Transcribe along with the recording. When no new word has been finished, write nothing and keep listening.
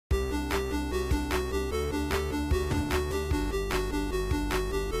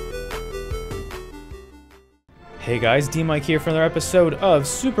Hey guys, DMic here for another episode of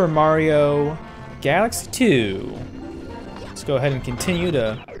Super Mario Galaxy 2. Let's go ahead and continue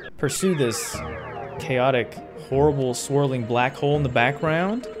to pursue this chaotic, horrible, swirling black hole in the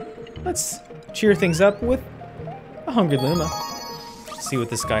background. Let's cheer things up with a Hungry Luma. See what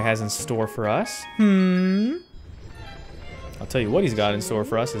this guy has in store for us. I'll tell you what he's got in store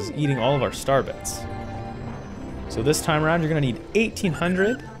for us is eating all of our star bits. So this time around, you're gonna need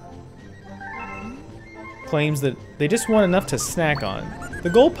 1,800. Claims that they just want enough to snack on. The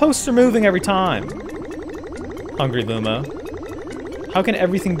goalposts are moving every time. Hungry Luma. How can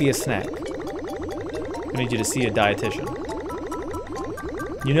everything be a snack? I need you to see a dietitian.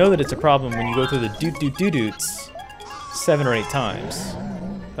 You know that it's a problem when you go through the doot-doot-doot-doots 7 or 8 times.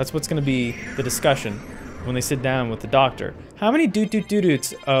 That's what's gonna be the discussion when they sit down with the doctor. How many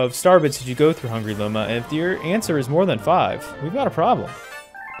doot-doot-doot-doots of starbits did you go through, Hungry Luma? If your answer is more than 5, we've got a problem.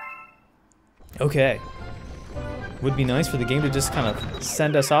 Okay. Would be nice for the game to just kind of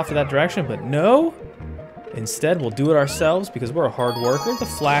send us off to that direction, but no. Instead, we'll do it ourselves because we're a hard worker. The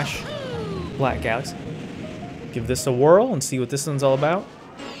Flash Black Galaxy. Give this a whirl and see what this one's all about.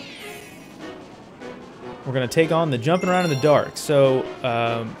 We're gonna take on the jumping around in the dark. So,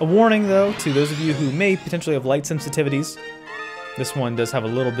 a warning though, to those of you who may potentially have light sensitivities. This one does have a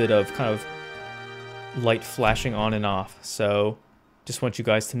little bit of kind of light flashing on and off. So, just want you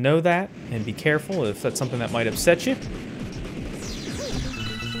guys to know that and be careful if that's something that might upset you.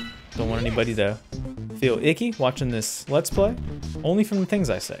 Don't want anybody to feel icky watching this Let's Play. Only from the things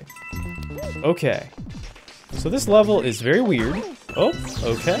I say. Okay. So this level is very weird. Oh,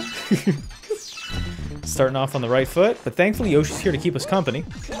 okay. Starting off on the right foot, but thankfully Yoshi's here to keep us company.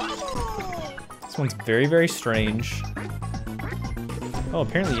 This one's very, very strange. Oh,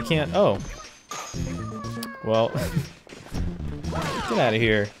 apparently you can't. Oh. Well. Get out of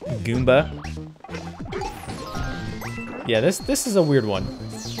here, Goomba. Yeah, this is a weird one.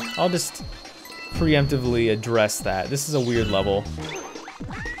 I'll just preemptively address that. This is a weird level.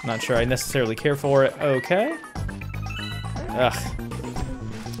 Not sure I necessarily care for it. Okay. Ugh.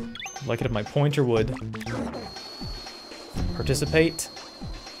 Like it if my pointer would participate.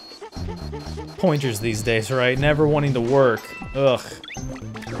 Pointers these days, right? Never wanting to work. Ugh.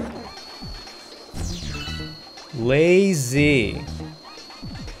 Lazy.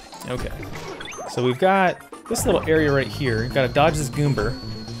 Okay, so we've got this little area right here. You've got to dodge this Goomba.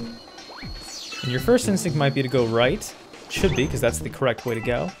 And your first instinct might be to go right. It should be, because that's the correct way to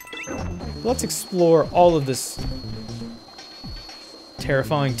go. But let's explore all of this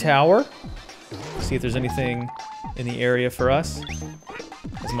terrifying tower. See if there's anything in the area for us.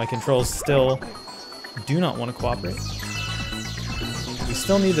 As my controls still do not want to cooperate. We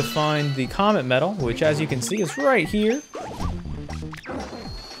still need to find the Comet Medal, which as you can see is right here.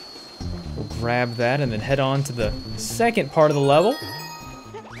 Grab that and then head on to the second part of the level,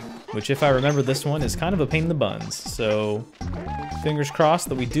 which if I remember this one is kind of a pain in the buns, so fingers crossed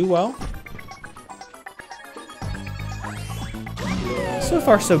that we do well. So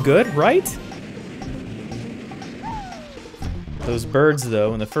far so good, right? Those birds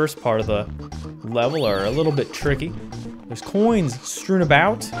though in the first part of the level are a little bit tricky. There's coins strewn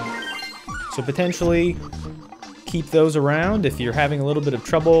about, so potentially keep those around if you're having a little bit of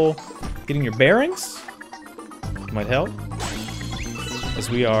trouble getting your bearings. Might help. As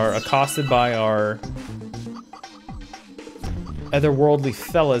we are accosted by our otherworldly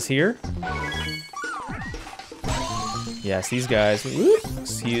fellas here. Yes, these guys. Whoop,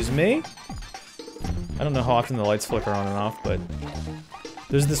 excuse me. I don't know how often the lights flicker on and off, but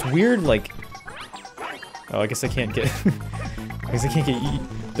there's this weird, like... Oh, I guess I can't get... I guess I can't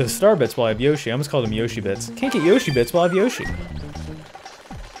get the star bits while I have Yoshi. I almost called them Yoshi bits. Can't get Yoshi bits while I have Yoshi.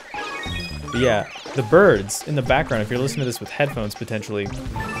 But yeah, the birds in the background, if you're listening to this with headphones potentially,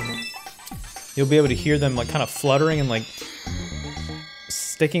 you'll be able to hear them like kind of fluttering and like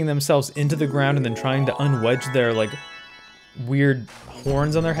sticking themselves into the ground and then trying to unwedge their like weird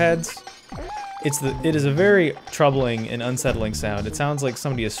horns on their heads. It is a very troubling and unsettling sound. It sounds like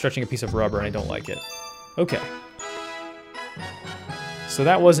somebody is stretching a piece of rubber and I don't like it. Okay. So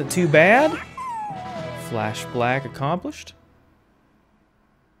that wasn't too bad. Flash Black accomplished.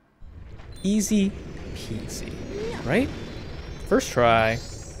 Easy peasy, right? First try.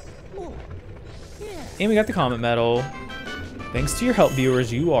 And we got the Comet Medal. Thanks to your help,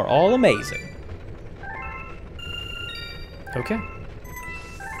 viewers, you are all amazing. Okay.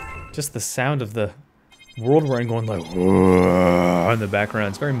 Just the sound of the world we're in going like in the background.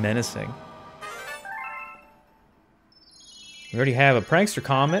 It's very menacing. We already have a Prankster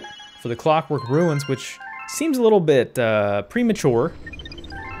Comet for the Clockwork Ruins, which seems a little bit premature,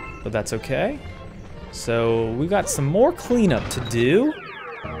 but that's okay. So we got some more cleanup to do.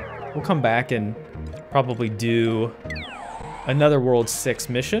 We'll come back and probably do another World 6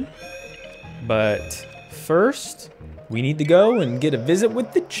 mission. But first, we need to go and get a visit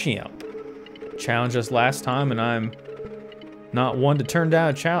with the chimp. Challenged us last time, and I'm not one to turn down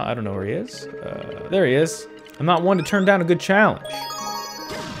a challenge. I don't know where he is. There he is. I'm not one to turn down a good challenge.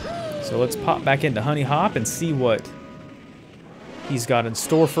 So let's pop back into Honey Hop and see what he's got in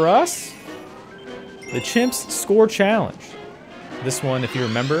store for us. The Chimp's Score Challenge. This one, if you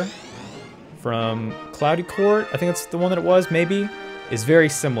remember, from Cloudy Court, I think that's the one that it was, maybe, is very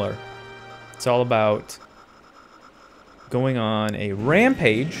similar. It's all about going on a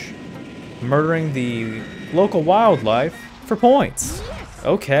rampage, murdering the local wildlife for points.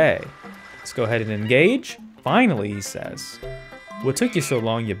 Okay, let's go ahead and engage. Finally, he says. What took you so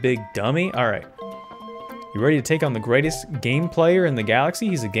long, you big dummy? All right. You ready to take on the greatest game player in the galaxy?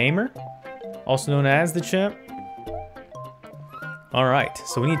 He's a gamer, also known as the Chimp. All right,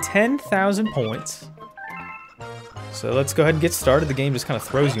 so we need 10,000 points. So let's go ahead and get started. The game just kind of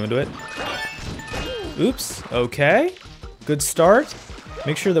throws you into it. Oops, okay. Good start.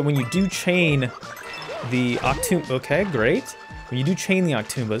 Make sure that when you do chain the Octoon... Okay, great. When you do chain the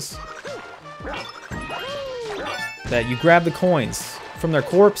Octoombas, that you grab the coins from their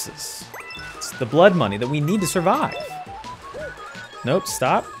corpses. It's the blood money that we need to survive. Nope,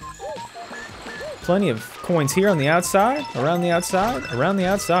 stop. Plenty of coins here on the outside, around the outside, around the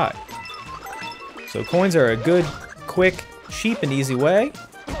outside. So coins are a good, quick, cheap, and easy way,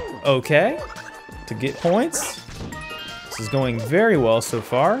 okay, to get points. This is going very well so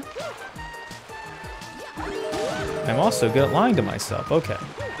far. I'm also good at lying to myself, okay.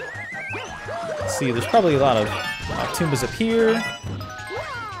 Let's see, there's probably a lot of Octoombas up here.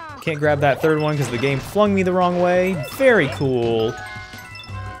 Can't grab that third one because the game flung me the wrong way. Very cool.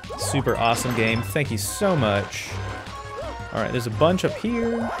 Super awesome game. Thank you so much. All right, there's a bunch up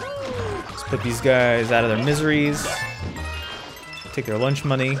here. Let's put these guys out of their miseries. Take their lunch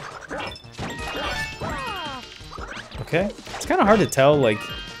money. Okay. It's kind of hard to tell, like,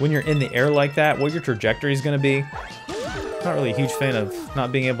 when you're in the air like that, what your trajectory is going to be. Not really a huge fan of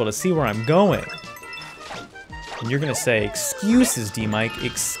not being able to see where I'm going. And you're going to say, excuses, DMic,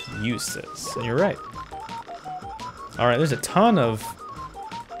 excuses. And you're right. All right, there's a ton of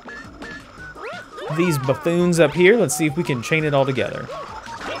these buffoons up here. Let's see if we can chain it all together.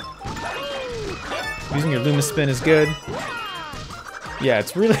 Using your Luma Spin is good. Yeah,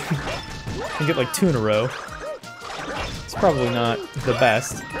 it's really... you get like 2 in a row. It's probably not the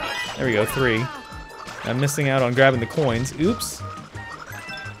best. There we go, 3. I'm missing out on grabbing the coins. Oops.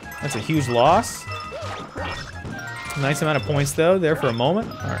 That's a huge loss. Nice amount of points though, there for a moment.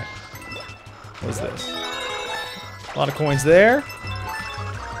 All right. What is this? A lot of coins there.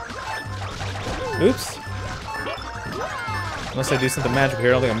 Oops. Unless I do something magical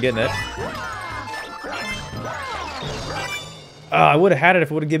here, I don't think I'm getting it. I would have had it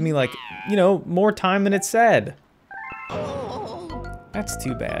if it would have given me, like, you know, more time than it said. That's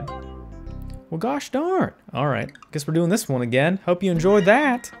too bad. Well, gosh darn. All right, guess we're doing this one again. Hope you enjoyed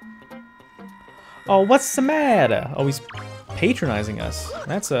that. Oh, what's the matter? Oh, he's patronizing us.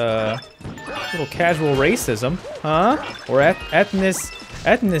 That's a little casual racism, huh? Or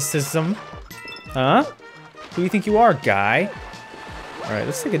ethnicism, huh? Who do you think you are, guy? All right,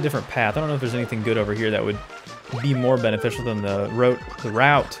 let's take a different path. I don't know if there's anything good over here that would be more beneficial than the route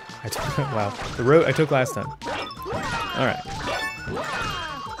I took. Wow, the route I took last time. All right.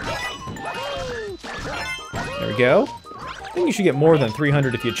 There we go. I think you should get more than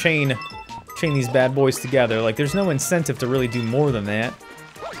 300 if you chain these bad boys together. Like, there's no incentive to really do more than that.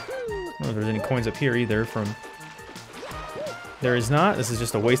 I don't know if there's any coins up here either from... There is not. This is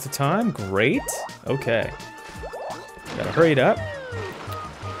just a waste of time. Great. Okay. Gotta hurry it up.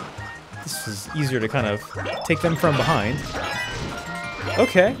 This is easier to kind of take them from behind.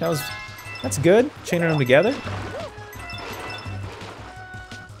 Okay, that's good. Chaining them together.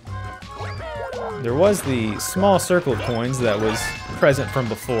 There was the small circle of coins that was present from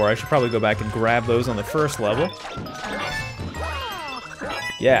before. I should probably go back and grab those on the first level.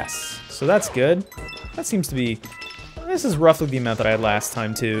 Yes, so that's good. That seems to be... This is roughly the amount that I had last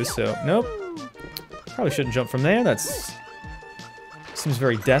time too, so nope. Probably shouldn't jump from there. That's... Seems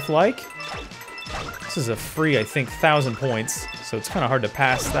very death-like. This is a free, I think, 1,000 points, so it's kind of hard to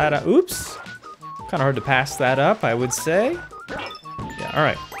pass that up. Oops! Kind of hard to pass that up, I would say. Yeah,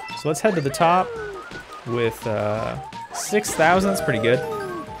 alright. So let's head to the top with 6,000. That's pretty good.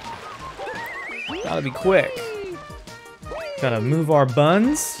 Gotta be quick. Gotta move our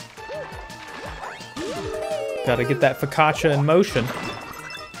buns. Gotta get that focaccia in motion.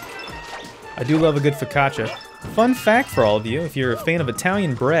 I do love a good focaccia. Fun fact for all of you, if you're a fan of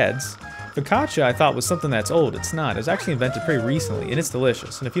Italian breads, focaccia I thought was something that's old. It's not. It was actually invented pretty recently, and it's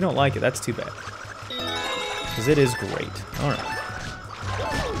delicious. And if you don't like it, that's too bad. Because it is great. Alright.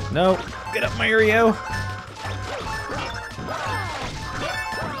 No. Get up, Mario!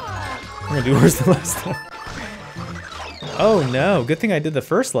 We're gonna do worse than last time. Oh no, good thing I did the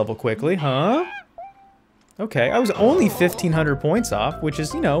first level quickly, huh? Okay, I was only 1,500 points off, which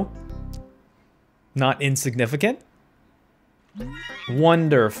is, you know, not insignificant.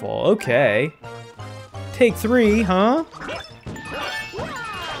 Wonderful, okay. Take 3, huh?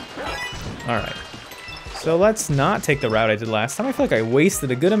 Alright. So let's not take the route I did last time. I feel like I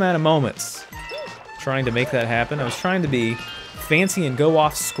wasted a good amount of moments trying to make that happen. I was trying to be fancy and go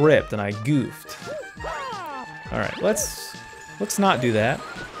off script, and I goofed. Alright, let's not do that.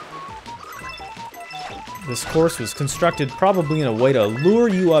 This course was constructed probably in a way to lure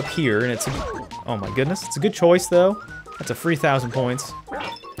you up here, and it's a... Oh my goodness, it's a good choice though. That's a free 1,000 points,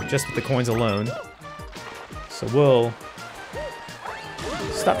 just with the coins alone. So we'll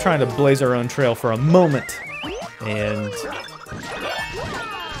stop trying to blaze our own trail for a moment, and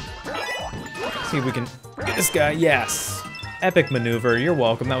see if we can get this guy. Yes! Epic maneuver, you're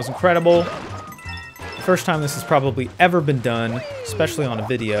welcome, that was incredible. First time this has probably ever been done, especially on a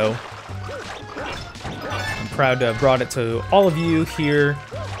video. I'm proud to have brought it to all of you here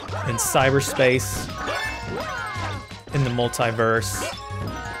in cyberspace, in the multiverse.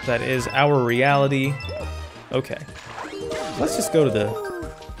 That is our reality. Okay. Let's just go to the...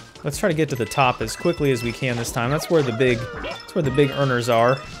 Let's try to get to the top as quickly as we can this time. That's where the big earners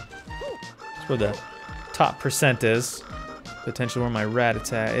are. That's where the top percent is. Potentially where my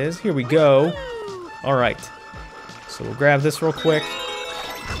rat-a-tat is. Here we go. Alright. So we'll grab this real quick.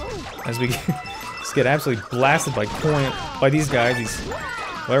 As we just get absolutely blasted by these guys,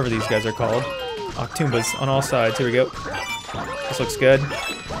 whatever these guys are called. Octumbas on all sides. Here we go. This looks good.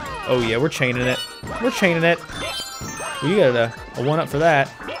 Oh yeah, we're chaining it. We're chaining it. We got a 1-up for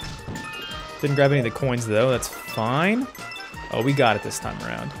that. Didn't grab any of the coins though, that's fine. Oh, we got it this time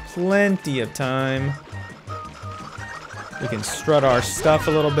around. Plenty of time. We can strut our stuff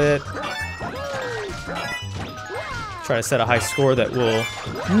a little bit. Try to set a high score that will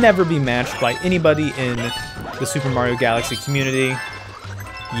never be matched by anybody in the Super Mario Galaxy community.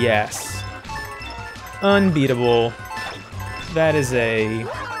 Yes. Unbeatable. That is a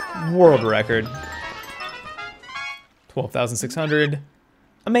world record. 12,600.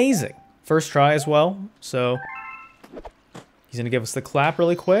 Amazing. First try as well, so he's gonna give us the clap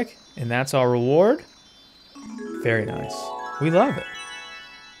really quick, and that's our reward. Very nice. We love it.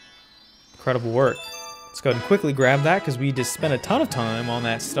 Incredible work. Let's go ahead and quickly grab that because we just spent a ton of time on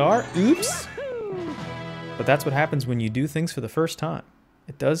that star. Oops. But that's what happens when you do things for the first time.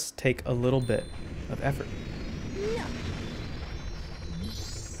 It does take a little bit of effort.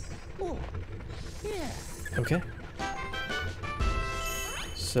 Okay.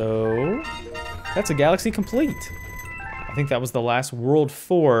 So that's a galaxy complete. I think that was the last World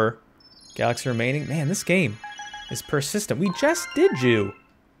 4 galaxy remaining. Man, this game is persistent. We just did you.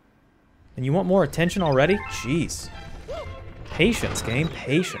 And you want more attention already? Jeez. Patience, game.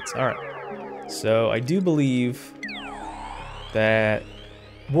 Patience. Alright. So I do believe that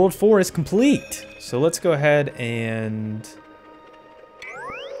World 4 is complete. So let's go ahead and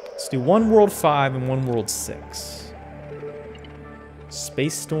let's do one World 5 and one World 6.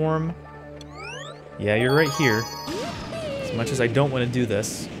 Space Storm. Yeah, you're right here. As much as I don't want to do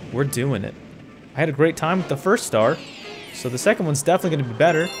this, we're doing it. I had a great time with the first star, so the second one's definitely going to be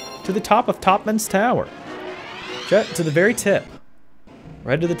better. To the top of Topman's Tower. To the very tip.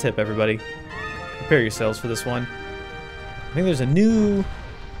 Right to the tip, everybody. Prepare yourselves for this one. I think there's a new,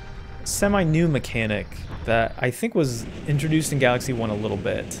 semi-new mechanic that I think was introduced in Galaxy 1 a little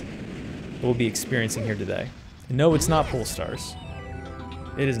bit that we'll be experiencing here today. And no, it's not Pole Stars.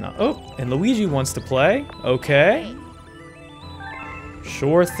 It is not. Oh, and Luigi wants to play. Okay.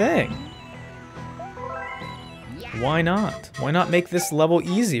 Sure thing. Why not? Why not make this level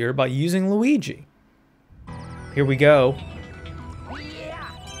easier by using Luigi? Here we go.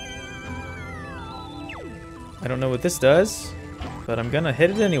 I don't know what this does, but I'm gonna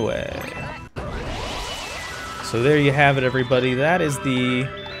hit it anyway. So there you have it, everybody. That is the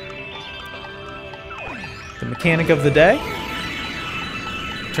mechanic of the day.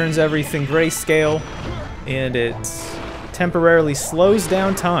 Turns everything grayscale, and it temporarily slows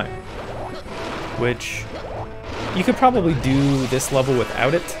down time, which you could probably do this level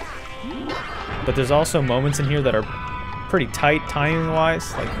without it, but there's also moments in here that are pretty tight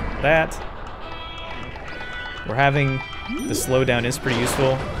timing-wise, like that, where having the slowdown is pretty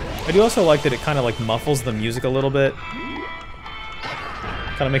useful. I do also like that it kind of like muffles the music a little bit.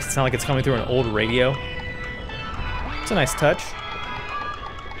 Kind of makes it sound like it's coming through an old radio. It's a nice touch.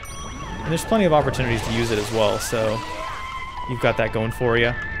 And there's plenty of opportunities to use it as well, so you've got that going for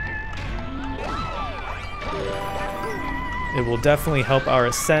you. It will definitely help our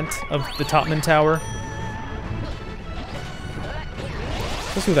ascent of the Topman Tower.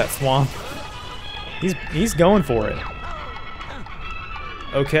 Especially with that swamp. He's going for it.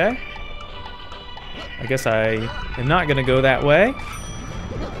 Okay. I guess I am not gonna go that way.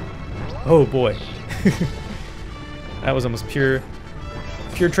 Oh boy. That was almost pure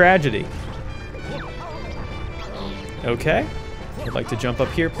tragedy. Okay. I'd like to jump up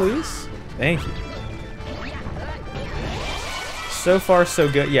here, please. Thank you. So far,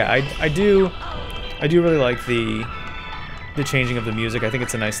 so good. Yeah, I do really like the changing of the music. I think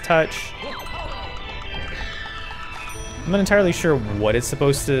it's a nice touch. I'm not entirely sure what it's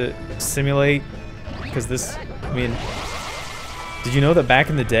supposed to simulate, because this, I mean, did you know that back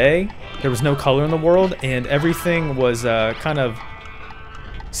in the day, there was no color in the world, and everything was kind of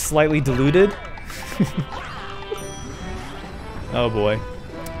slightly diluted? Oh boy.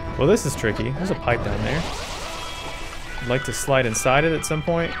 Well, this is tricky. There's a pipe down there. I'd like to slide inside it at some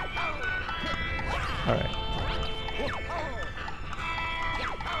point. Alright.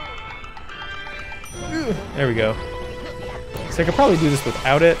 There we go. So I could probably do this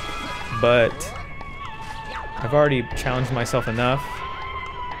without it, but I've already challenged myself enough.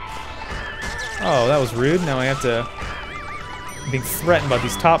 Oh, that was rude. Now I have to... I'm being threatened by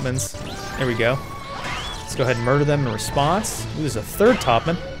these Topmans. There we go. Let's go ahead and murder them in response. Ooh, there's a third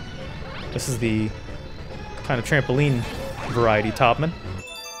Topman. This is the kind of trampoline variety Topman.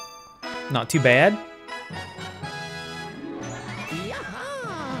 Not too bad.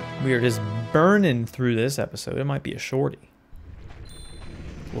 We are just burning through this episode. It might be a shorty.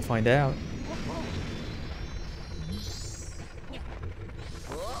 We'll find out.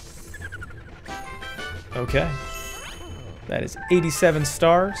 Okay. That is 87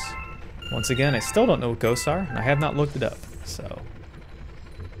 stars. Once again, I still don't know what ghosts are, and I have not looked it up, so.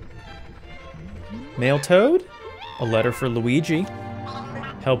 Mail Toad, a letter for Luigi.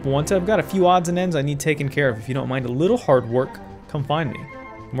 Help wanted. I've got a few odds and ends I need taken care of. If you don't mind a little hard work, come find me.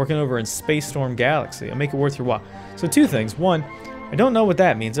 I'm working over in Space Storm Galaxy. I'll make it worth your while. So two things. One, I don't know what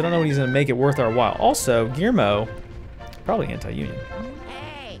that means. I don't know what he's going to make it worth our while. Also, Guillermo, probably anti-union.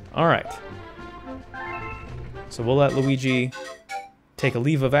 All right. So we'll let Luigi take a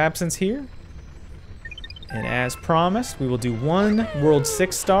leave of absence here. And as promised, we will do one World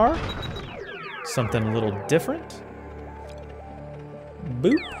 6-star. Something a little different.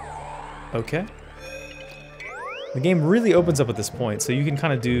 Boop. Okay. The game really opens up at this point, so you can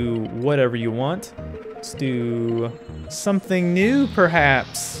kind of do whatever you want. Let's do something new,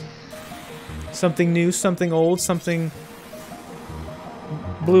 perhaps. Something new, something old, something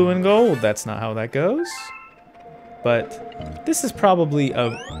blue and gold. That's not how that goes. But this is probably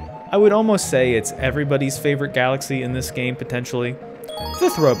I would almost say it's everybody's favorite galaxy in this game, potentially. The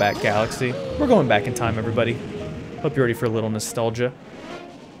throwback galaxy. We're going back in time, everybody. Hope you're ready for a little nostalgia.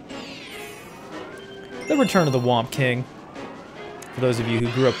 The Return of the Womp King. For those of you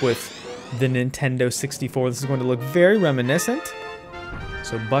who grew up with the Nintendo 64, this is going to look very reminiscent.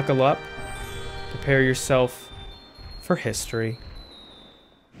 So buckle up. Prepare yourself for history.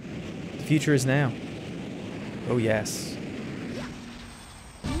 The future is now. Oh yes.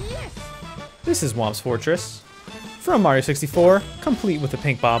 This is Womp's Fortress. From Mario 64, complete with a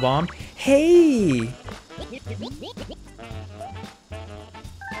pink bob-omb. Hey!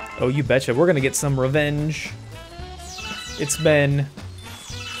 Oh, you betcha. We're gonna get some revenge. It's been...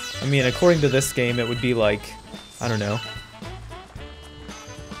 I mean, according to this game, it would be like... I don't know.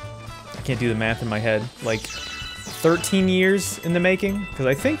 I can't do the math in my head. Like, 13 years in the making? Because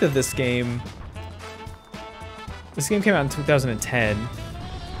I think that this game... This game came out in 2010.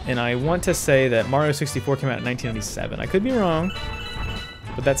 And I want to say that Mario 64 came out in 1997. I could be wrong.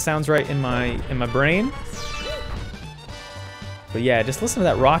 But that sounds right in my brain. But yeah, just listen to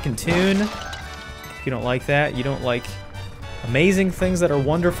that rockin' tune. If you don't like that, you don't like amazing things that are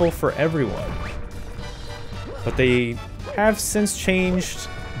wonderful for everyone. But they have since changed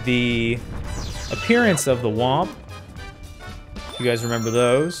the appearance of the Womp. You guys remember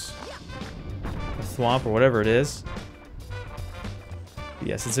those? The Thwomp or whatever it is.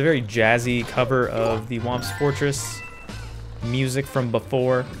 Yes, it's a very jazzy cover of the Womp's Fortress music from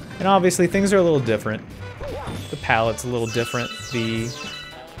before. And obviously things are a little different. The palette's a little different. The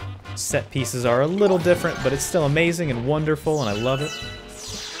set pieces are a little different, but it's still amazing and wonderful, and I love it.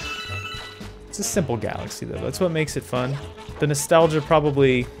 It's a simple galaxy, though. That's what makes it fun. The nostalgia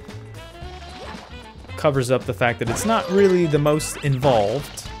probably covers up the fact that it's not really the most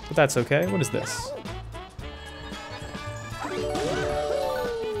involved, but that's okay. What is this?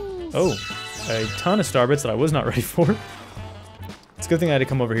 Oh, a ton of star bits that I was not ready for. It's a good thing I had to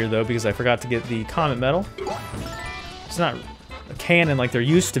come over here though, because I forgot to get the comet medal. It's not a cannon like there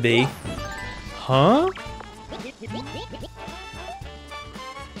used to be. Huh?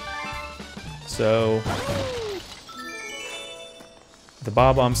 So the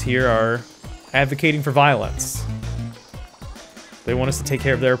Bob-ombs here are advocating for violence. They want us to take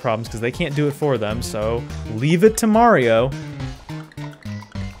care of their problems because they can't do it for them, so leave it to Mario.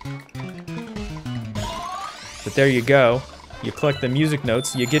 But there you go. You collect the music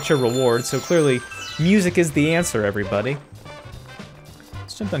notes, you get your reward, so clearly music is the answer, everybody.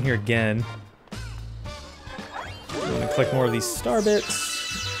 Let's jump down here again. I'm gonna collect more of these star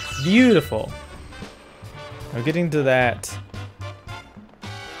bits. Beautiful. Now getting to that.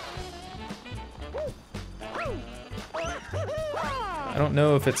 I don't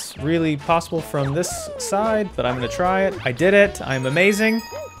know if it's really possible from this side, but I'm gonna try it. I did it. I'm amazing.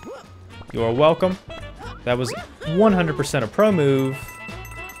 You are welcome. That was 100% a pro move.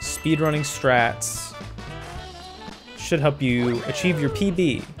 Speedrunning strats should help you achieve your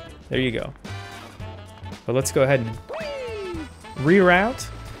PB. There you go. But let's go ahead and reroute.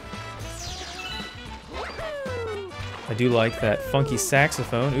 I do like that funky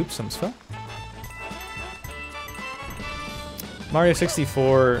saxophone. Oops, almost fell. Mario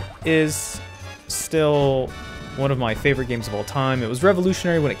 64 is still one of my favorite games of all time. It was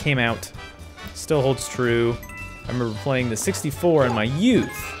revolutionary when it came out. Still holds true. I remember playing the 64 in my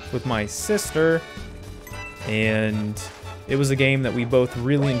youth with my sister, and it was a game that we both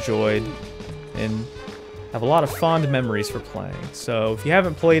really enjoyed and have a lot of fond memories for playing. So if you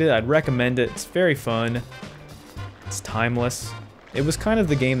haven't played it, I'd recommend it. It's very fun. It's timeless. It was kind of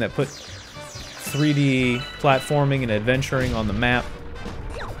the game that put 3D platforming and adventuring on the map.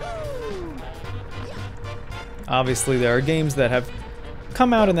 Obviously, there are games that have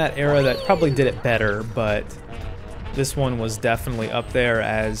come out in that era that probably did it better, but this one was definitely up there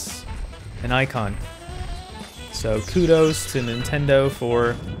as an icon. So kudos to Nintendo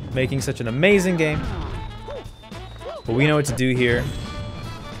for making such an amazing game. But we know what to do here.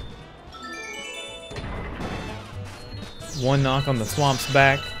 One knock on the Thwomp's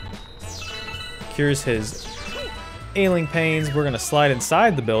back cures his ailing pains. We're gonna slide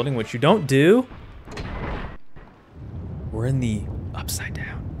inside the building, which you don't do. We're in the upside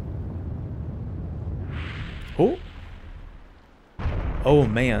down. Oh. Oh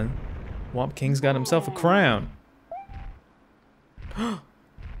man. Womp King's got himself a crown.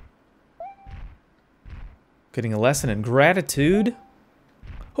 Getting a lesson in gratitude.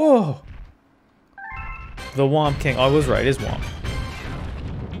 Oh. The Womp King. Oh, I was right. It is Womp.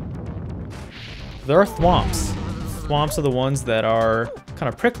 There are Thwomps. Thwomps are the ones that are kind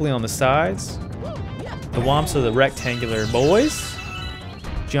of prickly on the sides. The Womps are the rectangular boys.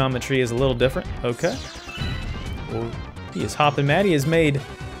 Geometry is a little different. Okay. Well, he is hopping mad. He has made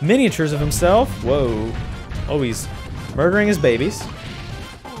miniatures of himself. Whoa. Oh, he's murdering his babies.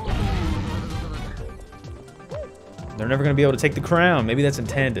 They're never going to be able to take the crown. Maybe that's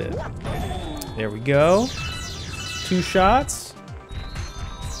intended. There we go. 2 shots.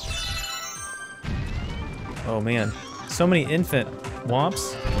 Oh man, so many infant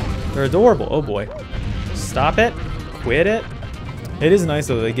Womps. They're adorable. Oh boy. Stop it. Quit it. It is nice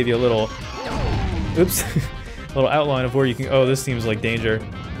though, they give you a little, oops, a little outline of where you can, oh, this seems like danger.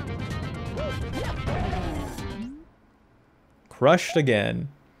 Crushed again.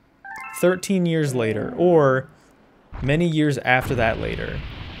 13 years later, or many years after that later.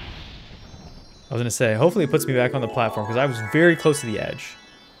 I was gonna say, hopefully it puts me back on the platform because I was very close to the edge.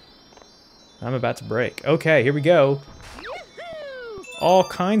 I'm about to break. Okay, here we go. All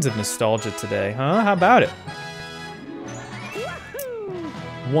kinds of nostalgia today, huh? How about it?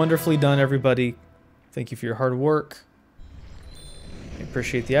 Wonderfully done, everybody. Thank you for your hard work. I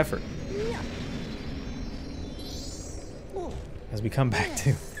appreciate the effort. As we come back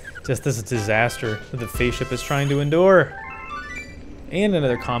to just this disaster that the face ship is trying to endure. And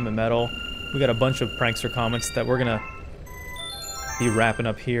another comet medal. We got a bunch of prankster comments that we're gonna be wrapping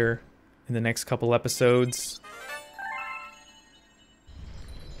up here in the next couple episodes.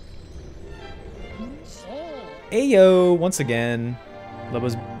 Ayo, once again,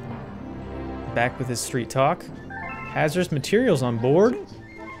 Lobo's back with his street talk. Hazardous materials on board.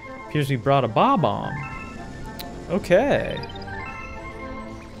 Appears we brought a Bob-omb. Okay.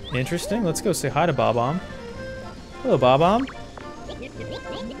 Interesting. Let's go say hi to Bob-omb. Hello, Bob-omb.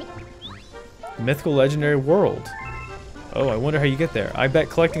 Mythical legendary world. Oh, I wonder how you get there. I bet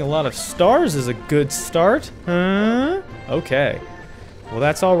collecting a lot of stars is a good start. Huh? Okay. Well,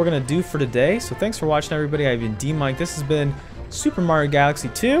 that's all we're going to do for today. So thanks for watching, everybody. I've been DMic. This has been Super Mario Galaxy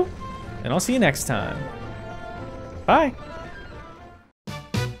 2. And I'll see you next time. Bye.